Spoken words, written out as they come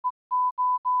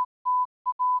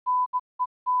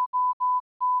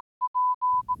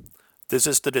This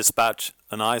is The Dispatch,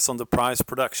 an Eyes on the Prize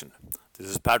production. This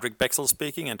is Patrick Bexel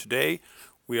speaking, and today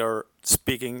we are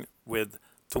speaking with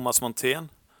Thomas Montén,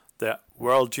 the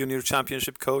World Junior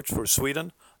Championship coach for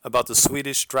Sweden, about the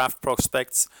Swedish draft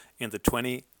prospects in the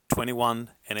 2021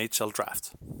 NHL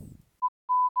draft.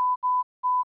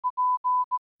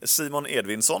 Simon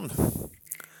Edvinsson.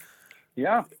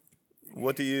 Yeah.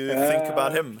 What do you think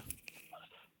about him?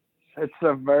 It's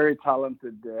a very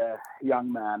talented young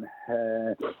man.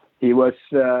 He was,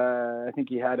 I think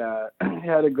he had a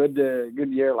good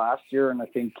year last year, and I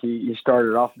think he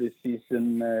started off this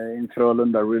season in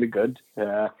Frölunda really good.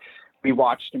 We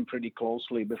watched him pretty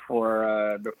closely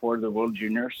before the World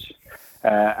Juniors,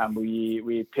 and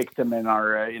we picked him in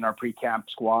our pre-camp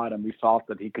squad, and we thought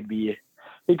that he could be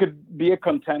a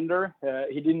contender.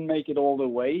 He didn't make it all the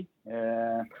way.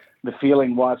 The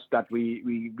feeling was that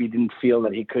we didn't feel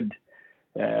that he could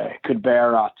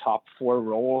bear a top four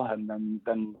role, and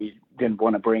then we didn't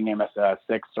want to bring him as a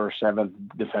sixth or seventh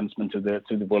defenseman to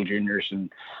the World Juniors,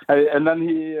 and then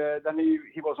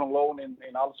he was on loan in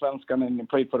Allsvenskan and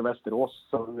played for Västerås.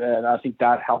 So I think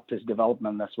that helped his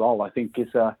development as well. I think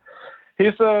he's a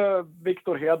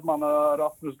Victor Hedman,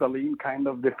 Rasmus Dahlin kind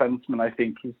of defenseman. I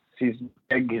think he's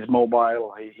big, he's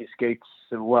mobile, he skates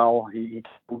well, he can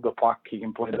move the puck, he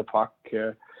can play the puck.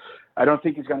 I don't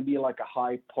think he's going to be like a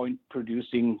high point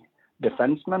producing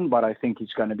defenseman, but I think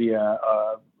he's going to be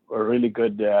a really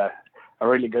good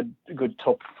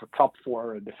top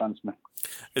four defenseman.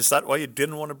 Is that why you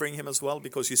didn't want to bring him as well?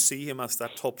 Because you see him as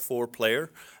that top four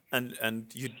player, and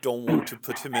you don't want to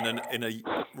put him in a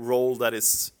role that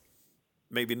is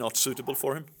maybe not suitable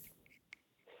for him?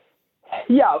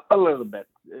 Yeah, a little bit.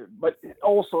 But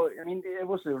also, I mean, it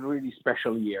was a really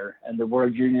special year, and the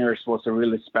World Juniors was a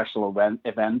really special event.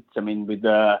 I mean, with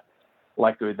the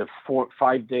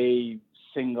 5-day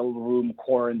single room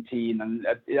quarantine, and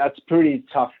that's pretty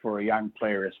tough for a young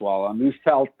player as well. And we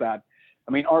felt that,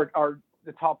 I mean,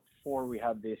 the top four we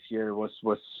had this year was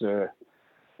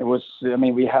I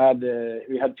mean, we had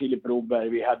Filip Broberg,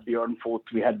 we had Björn Foot,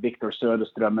 we had Victor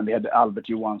Söderström, and we had Albert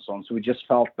Johansson. So we just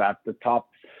felt that the top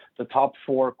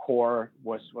four core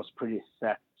was pretty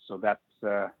set. So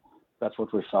that's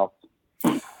what we felt.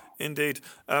 Indeed.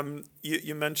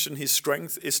 You mentioned his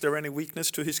strength. Is there any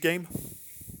weakness to his game?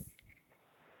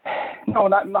 No,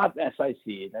 not as I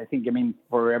see it. I think, I mean,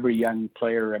 for every young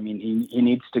player, I mean, he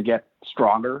needs to get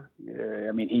stronger.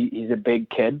 I mean, he's a big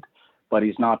kid, but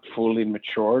he's not fully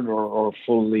matured or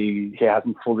he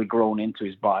hasn't fully grown into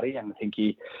his body. And I think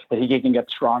he can get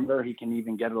stronger. He can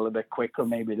even get a little bit quicker,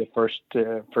 maybe the first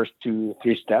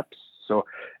 2-3 steps. So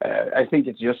I think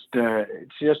it's just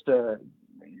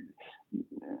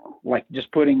like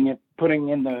just putting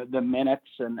in the minutes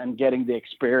and getting the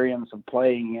experience of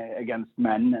playing against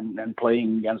men and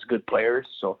playing against good players.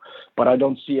 So, but I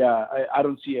don't see a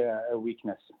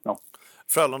weakness. No.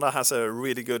 Frölunda has a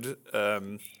really good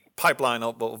pipeline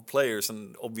of players,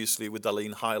 and obviously with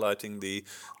Dahlin highlighting the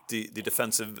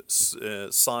defensive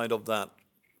side of that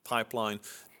pipeline.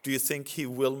 Do you think he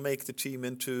will make the team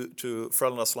into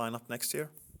Frölunda's lineup next year?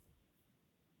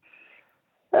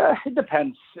 It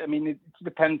depends. I mean, it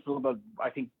depends a little bit. I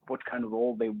think what kind of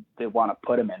role they want to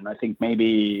put him in. I think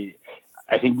maybe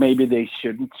they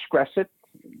shouldn't stress it,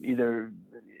 either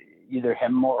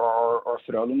him or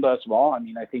Frölunda as well. I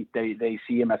mean, I think they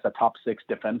see him as a top 6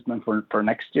 defenseman for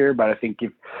next year. But I think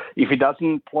if he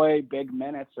doesn't play big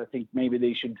minutes, I think maybe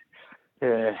they should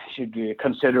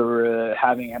consider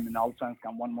having him in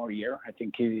Allsvenskan one more year. I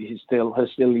think he's still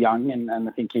young, and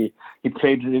I think he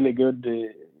played really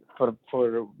good for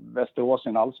Västerås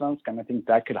in Allsvenskan. I think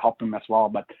that could help him as well.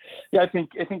 But yeah, I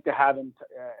think they have him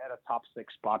at a top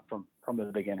 6 spot from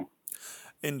the beginning.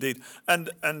 Indeed.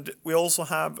 And we also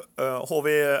have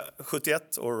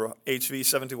HV71 or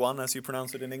HV71 as you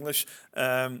pronounce it in English,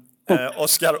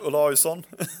 Oskar Olausson.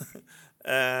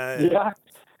 Yeah.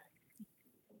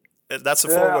 That's a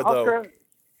forward though.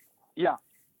 Yeah.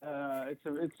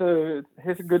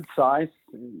 He's a good size,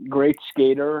 great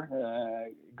skater,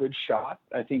 good shot.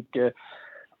 I think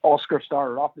Oskar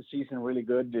started off the season really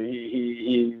good.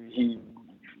 He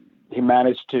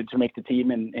managed to make the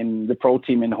team in the pro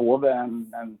team in Hove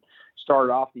and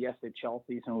started off the SHL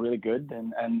season really good.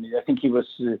 And I think he was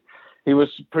a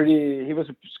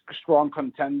strong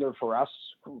contender for us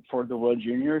for the World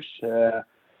Juniors.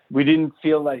 We didn't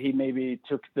feel that he maybe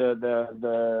took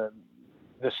the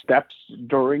steps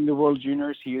during the World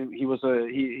Juniors. He's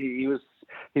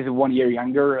 1 year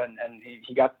younger, and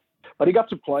he got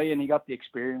to play, and he got the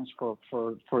experience from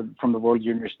the World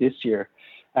Juniors this year.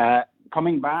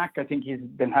 Coming back, I think he's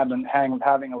been having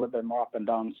a little bit more up and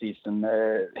down season.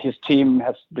 His team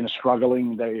has been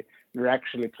struggling. They're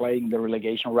actually playing the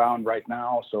relegation round right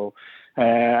now. So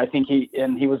I think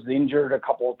he was injured a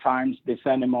couple of times. They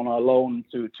sent him on a loan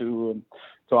to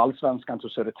Allsvenskan, to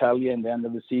Södertälje in the end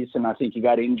of the season. I think he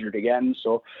got injured again.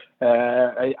 So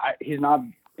he's not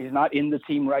in the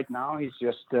team right now. He's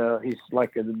just he's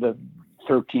like the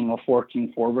 13 or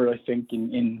 14 forward, I think,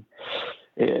 in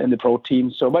the pro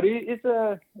team. So, but he's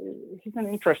an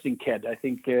interesting kid. I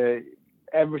think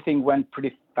everything went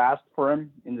pretty fast for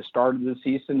him in the start of the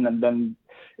season, and then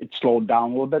it slowed down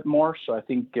a little bit more. So I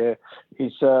think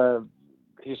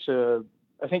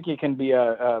I think he can be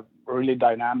a really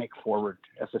dynamic forward.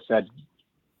 As I said,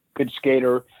 good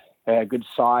skater, good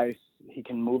size. He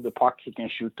can move the puck. He can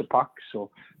shoot the puck.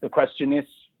 So the question is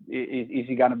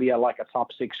he going to be like a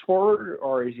top six forward,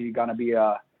 or is he going to be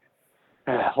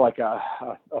like a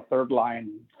third line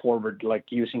forward,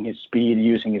 like using his speed,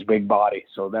 using his big body?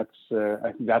 So that's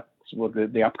I think that's what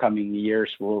the upcoming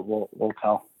years will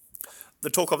tell. The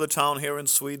talk of the town here in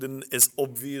Sweden is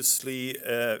obviously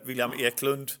William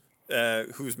Eklund,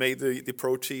 who's made the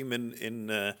pro team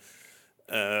in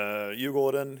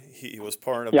Djurgården. He was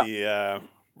part of the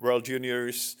World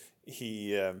Juniors.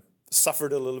 He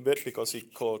suffered a little bit because he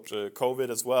caught COVID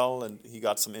as well, and he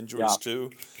got some injuries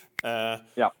too.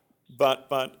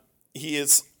 But he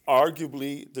is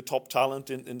arguably the top talent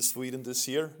in Sweden this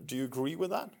year. Do you agree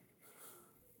with that?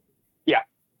 Yeah,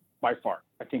 by far.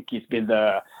 I think he's been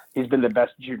the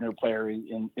best junior player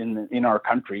in our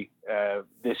country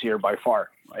this year by far.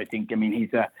 I think. I mean,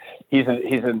 he's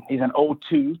an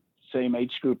 02, same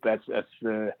age group as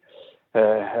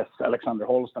Alexander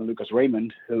Holst and Lucas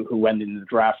Raymond, who went in the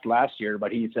draft last year.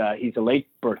 But he's a late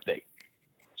birthday.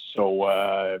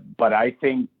 So, but I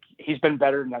think he's been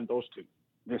better than those two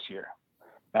this year.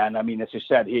 And I mean, as you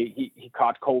said, he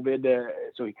caught COVID,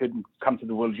 so he couldn't come to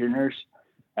the World Juniors.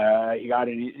 He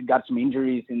got some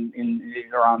injuries in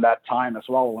around that time as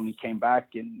well when he came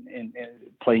back in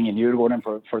playing in Djurgården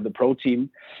for the pro team.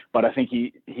 But I think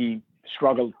he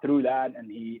struggled through that,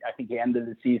 and I think he ended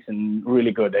the season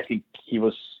really good. I think he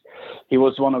was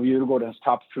one of Djurgården's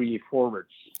top three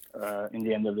forwards in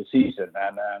the end of the season,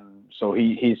 and so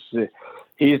he's the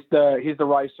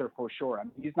riser for sure. I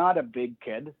mean, he's not a big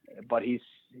kid, but he's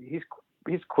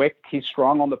quick. He's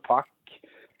strong on the puck.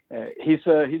 He's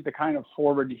the kind of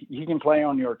forward. He can play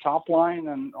on your top line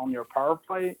and on your power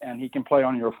play, and he can play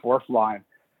on your fourth line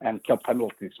and kill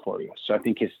penalties for you. So I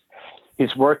think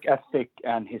his work ethic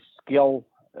and his skill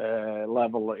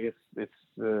level is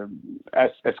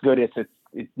as good as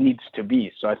it needs to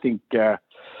be. So I think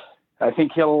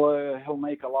he'll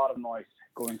make a lot of noise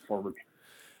going forward.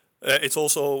 It's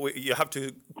also, you have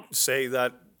to say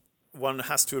that one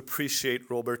has to appreciate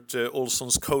Robert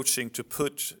Olsson's coaching to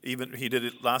put, even he did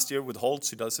it last year with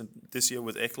Holtz, he does it this year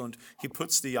with Eklund. He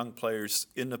puts the young players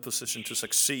in a position to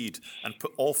succeed and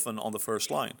put often on the first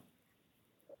line.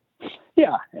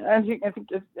 Yeah, I think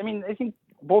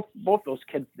both those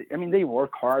kids. I mean, they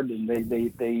work hard and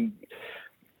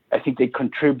I think they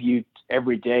contribute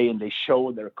every day, and they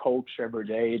show their coach every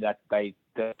day that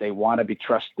they want to be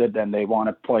trusted and they want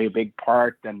to play a big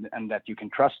part, and that you can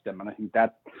trust them. And I think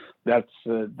that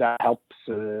helps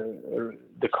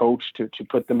the coach to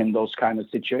put them in those kind of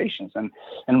situations.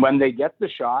 And when they get the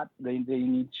shot, they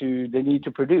need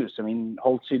to produce. I mean,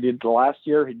 Holtz did last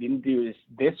year. He didn't do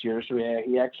this year, so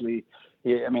he actually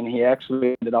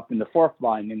ended up in the fourth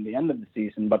line in the end of the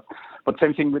season. But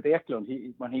same thing with Eklund.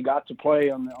 When he got to play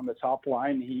on the top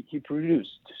line, he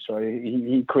produced. So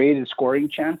he created scoring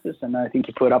chances, and I think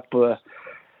he put up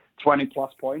 20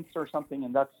 plus points or something,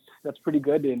 and that's pretty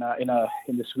good in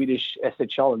the Swedish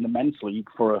SHL in the men's league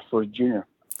for a junior.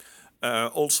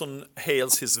 Olsson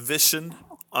hails his vision.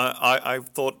 I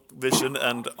thought vision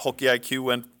and hockey IQ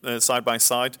went side by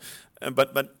side,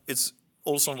 but it's.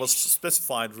 Olsson was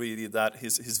specified really that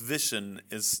his vision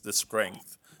is the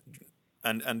strength,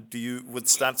 and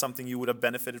was that something you would have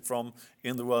benefited from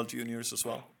in the World Juniors as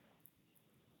well?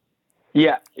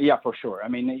 Yeah, for sure. I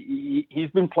mean,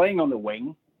 he's been playing on the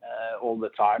wing all the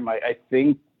time. I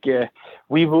think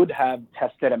we would have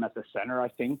tested him as a center, I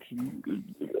think,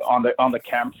 on the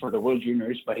camp for the World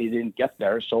Juniors, but he didn't get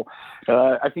there. So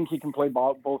I think he can play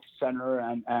both center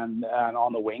and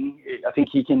on the wing. I think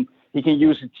he can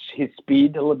use his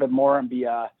speed a little bit more and be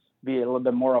a little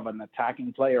bit more of an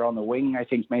attacking player on the wing. I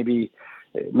think maybe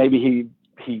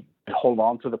he hold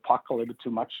on to the puck a little bit too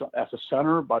much as a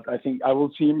center, but I think I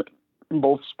will see him in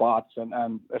both spots.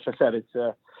 And as I said,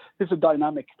 he's a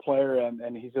dynamic player,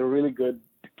 and he's a really good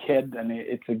kid, and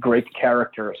it's a great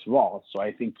character as well. So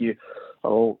I think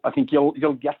you'll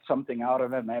get something out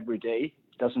of him every day.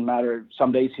 Doesn't matter.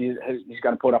 Some days he's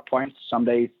going to put up points. Some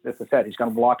days, as I said, he's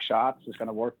going to block shots. He's going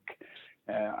to work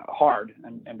hard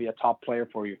and be a top player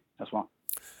for you as well.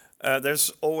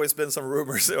 There's always been some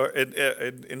rumors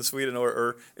in Sweden,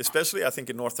 or especially I think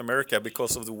in North America,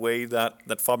 because of the way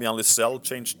that Fabian Lysell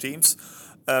changed teams.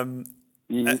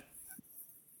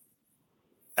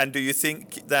 And do you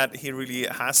think that he really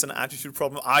has an attitude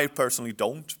problem? I personally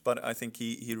don't, but I think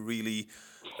he really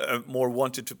more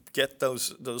wanted to get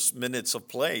those minutes of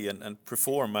play and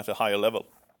perform at a higher level.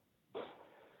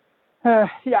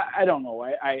 Yeah, I don't know.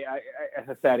 I as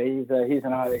I said, he's a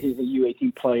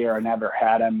U18 player. I never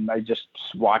had him. I just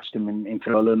watched him in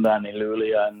Frölunda and in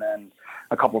Luleå, and then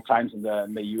a couple of times in the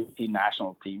U18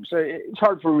 national team. So it's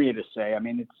hard for me to say. I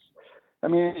mean,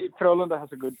 Frölunda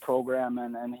has a good program,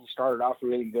 and he started off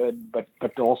really good. But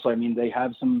also, I mean, they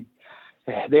have some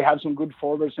good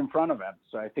forwards in front of him.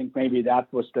 So I think maybe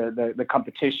that was the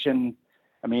competition.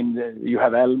 I mean, you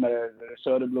have Elmer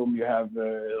Söderblom, you have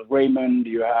Raymond,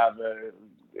 you have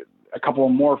a couple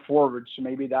of more forwards. So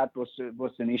maybe that was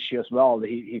an issue as well.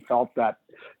 He felt that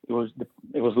it was a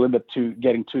little bit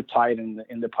getting too tight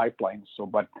in the pipeline. So,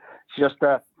 but it's just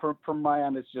from my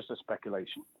end, it's just a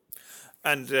speculation.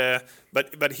 And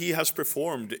but he has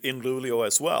performed in Luleå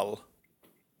as well.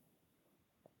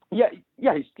 Yeah,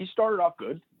 he started off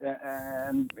good,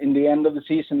 and in the end of the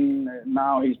season,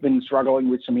 now he's been struggling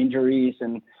with some injuries,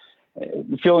 and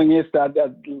the feeling is that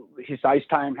his ice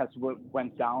time has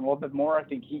went down a little bit more. I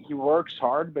think he works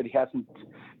hard, but he hasn't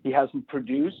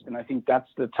produced, and I think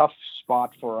that's the tough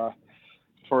spot for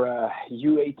a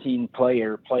U18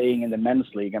 player playing in the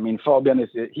men's league. I mean, Fabian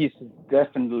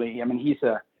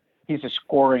he's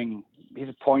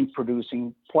a point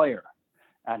producing player,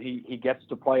 and he gets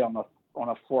to play on a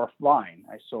fourth line.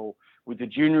 So with the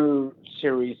junior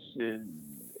series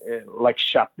like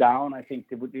shut down, I think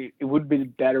it would be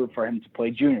better for him to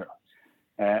play junior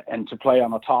and to play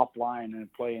on a top line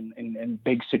and play in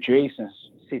big situations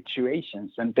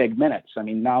and big minutes. I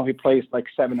mean, now he plays like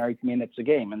 7 or 8 minutes a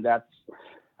game, and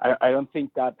I don't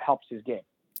think that helps his game.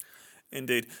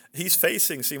 Indeed, he's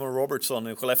facing Simon Robertson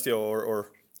in Skellefteå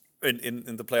or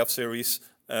in the playoff series.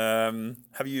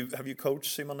 Have you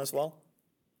coached Simon as well?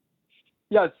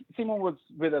 Yeah, Simon was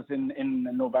with us in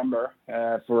November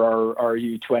for our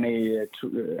U20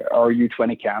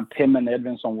 camp. Him and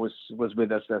Edvinsson was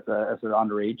with us as an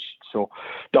underage, so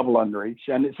double underage.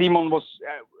 And Simon was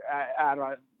at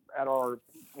our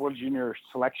World Junior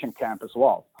selection camp as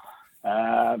well.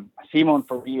 Simon,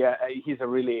 for me, he's a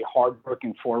really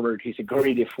hard-working forward. He's a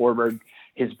greedy forward.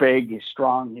 He's big, he's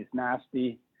strong, he's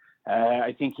nasty.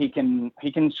 I think he can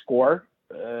score.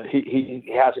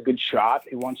 He has a good shot.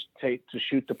 He wants to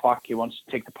shoot the puck. He wants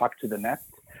to take the puck to the net.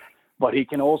 But he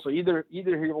can also either he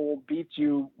will beat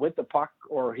you with the puck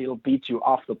or he'll beat you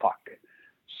off the puck.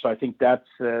 So I think that's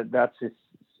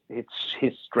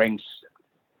his strengths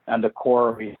and the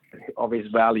core of his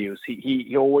values.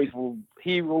 He always will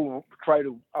try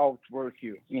to outwork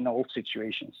you in all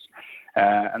situations,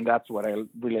 and that's what I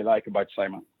really like about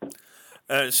Simon.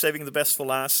 Saving the best for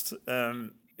last.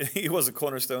 He was a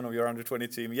cornerstone of your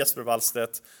under-20 team. Jesper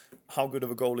Wallstedt, how good of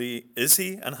a goalie is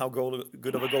he, and how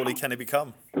good of a goalie can he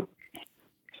become?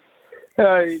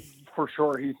 For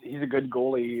sure, he's a good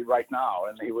goalie right now,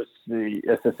 and he was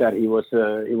as I said, he was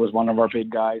one of our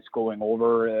big guys going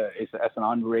over as an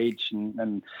underage,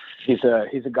 and he's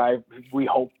a guy. We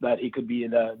hope that he could be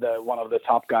the one of the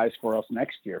top guys for us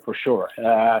next year for sure.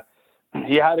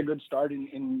 He had a good start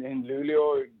in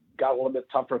Luleå. Got a little bit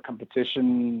tougher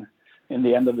competition in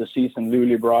the end of the season.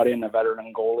 Luleå brought in a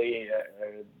veteran goalie,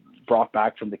 brought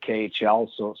back from the KHL,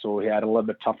 so he had a little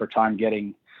bit tougher time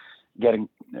getting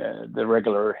the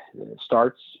regular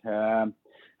starts. I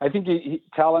think he's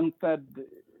talented.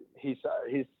 He's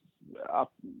on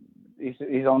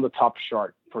the top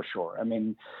chart for sure. I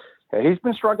mean, he's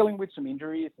been struggling with some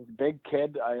injuries. He's a big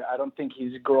kid. I don't think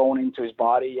he's grown into his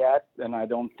body yet, and I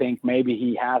don't think maybe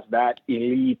he has that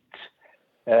elite.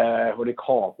 What do you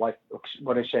call it? Like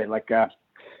what I say? Like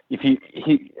if he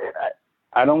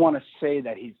I don't want to say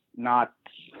that he's not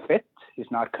fit. He's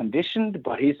not conditioned,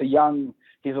 but he's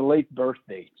a late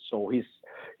birthday, so he's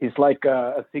like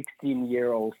a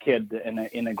 16-year-old kid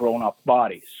in a grown-up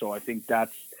body. So I think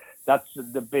that's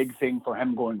the big thing for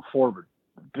him going forward.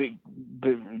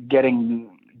 Getting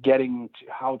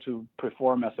how to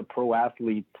perform as a pro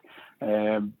athlete,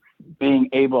 being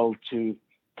able to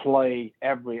play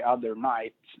every other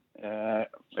night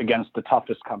against the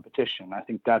toughest competition. I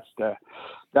think that's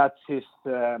his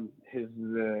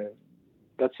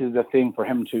that's the thing for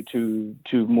him to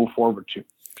move forward to.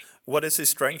 What is his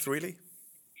strength really?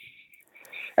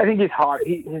 I think he's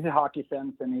a hockey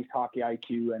sense and he's hockey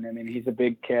IQ, and I mean he's a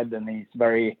big kid and he's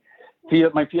very.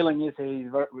 My feeling is he's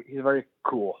very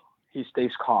cool. He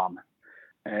stays calm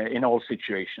in all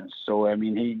situations. So I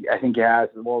mean I think he has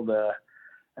all the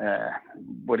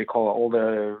all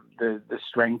the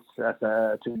strengths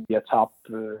to be a top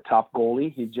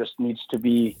goalie. He just needs to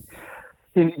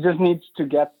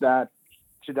get that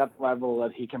to that level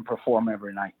that he can perform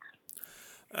every night.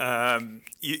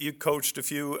 You coached a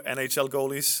few NHL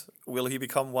goalies. Will he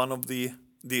become one of the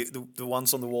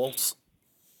ones on the walls?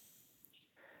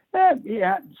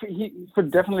 Yeah,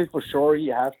 definitely for sure he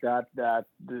has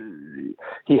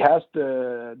he has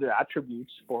the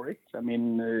attributes for it. I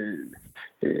mean,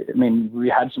 we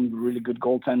had some really good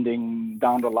goaltending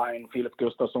down the line. Filip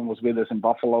Gustavsson was with us in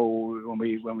Buffalo when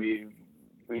we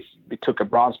took a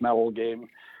bronze medal game.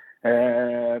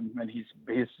 And he's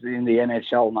in the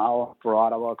NHL now for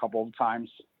Ottawa a couple of times.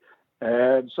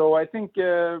 So I think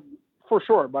for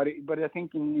sure, but I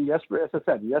think in Jesper, as I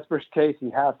said, Jesper's case, he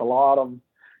has a lot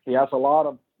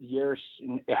of years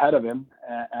ahead of him,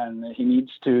 and he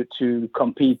needs to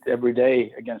compete every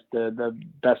day against the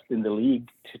best in the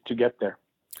league to get there.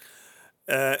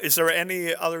 Is there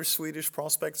any other Swedish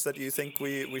prospects that you think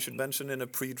we should mention in a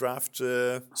pre-draft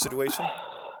situation?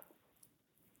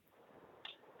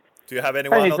 Do you have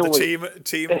anyone on the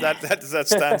team that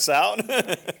stands out?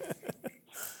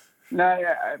 No,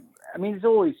 I mean it's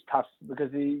always tough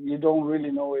because you don't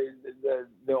really know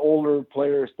the older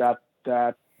players that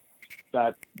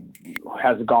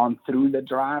has gone through the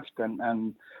draft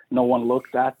and no one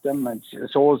looked at them.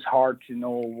 It's always hard to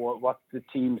know what the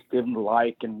teams didn't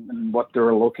like and what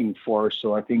they're looking for.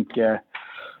 So I think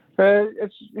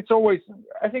it's always.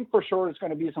 I think for sure it's going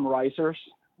to be some risers.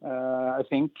 I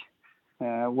think.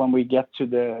 When we get to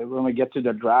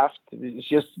the draft, it's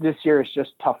just this year is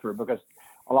just tougher because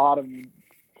a lot of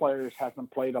players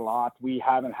haven't played a lot. We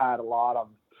haven't had a lot of.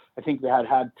 I think we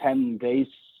had 10 days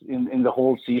in the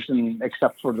whole season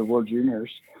except for the World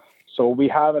Juniors, so we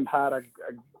haven't had a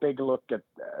big look at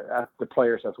the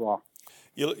players as well.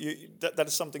 That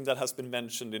is something that has been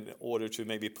mentioned in order to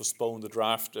maybe postpone the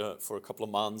draft for a couple of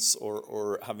months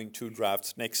or having 2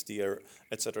 drafts next year,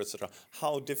 etc., etc.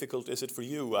 How difficult is it for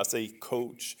you as a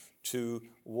coach to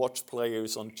watch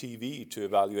players on TV to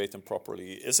evaluate them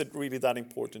properly? Is it really that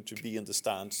important to be in the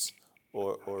stands,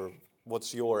 or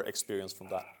what's your experience from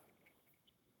that?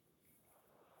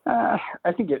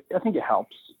 I think it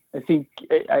helps. I think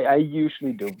I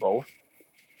usually do both.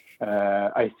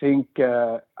 I think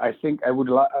I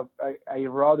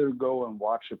rather go and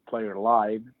watch a player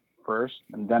live first,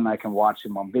 and then I can watch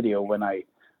him on video when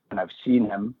I've seen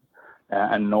him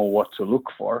and know what to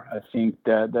look for. I think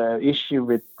the issue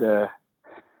with the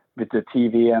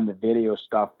TV and the video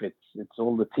stuff, it's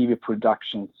all the TV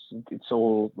productions. It's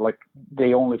all like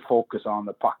they only focus on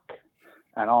the puck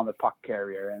and on the puck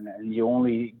carrier, and you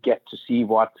only get to see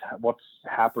what's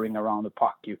happening around the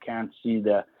puck. You can't see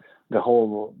the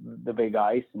big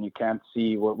ice, and you can't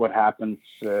see what happens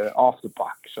off the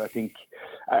puck. So I think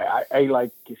I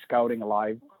like scouting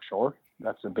live for sure.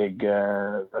 That's a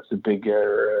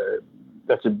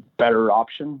better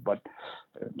option, but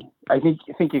I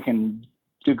think you can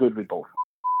do good with both.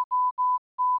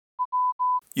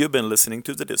 You've been listening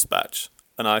to The Dispatch,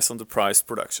 an Eyes on the Prize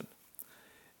production.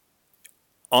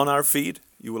 On our feed,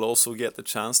 you will also get the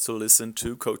chance to listen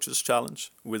to Coaches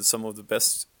Challenge with some of the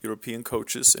best European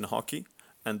coaches in hockey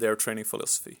and their training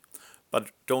philosophy.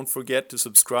 But don't forget to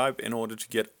subscribe in order to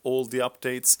get all the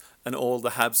updates and all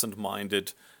the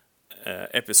absent-minded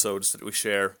episodes that we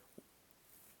share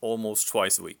almost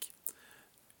twice a week.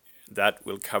 That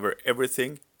will cover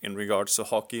everything in regards to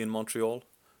hockey in Montreal,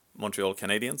 Montreal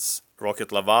Canadiens,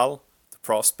 Rocket Laval, the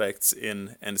prospects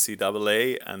in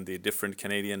NCAA and the different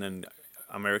Canadian and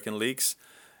American leagues,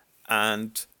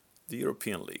 and the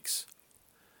European leagues.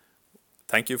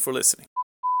 Thank you for listening.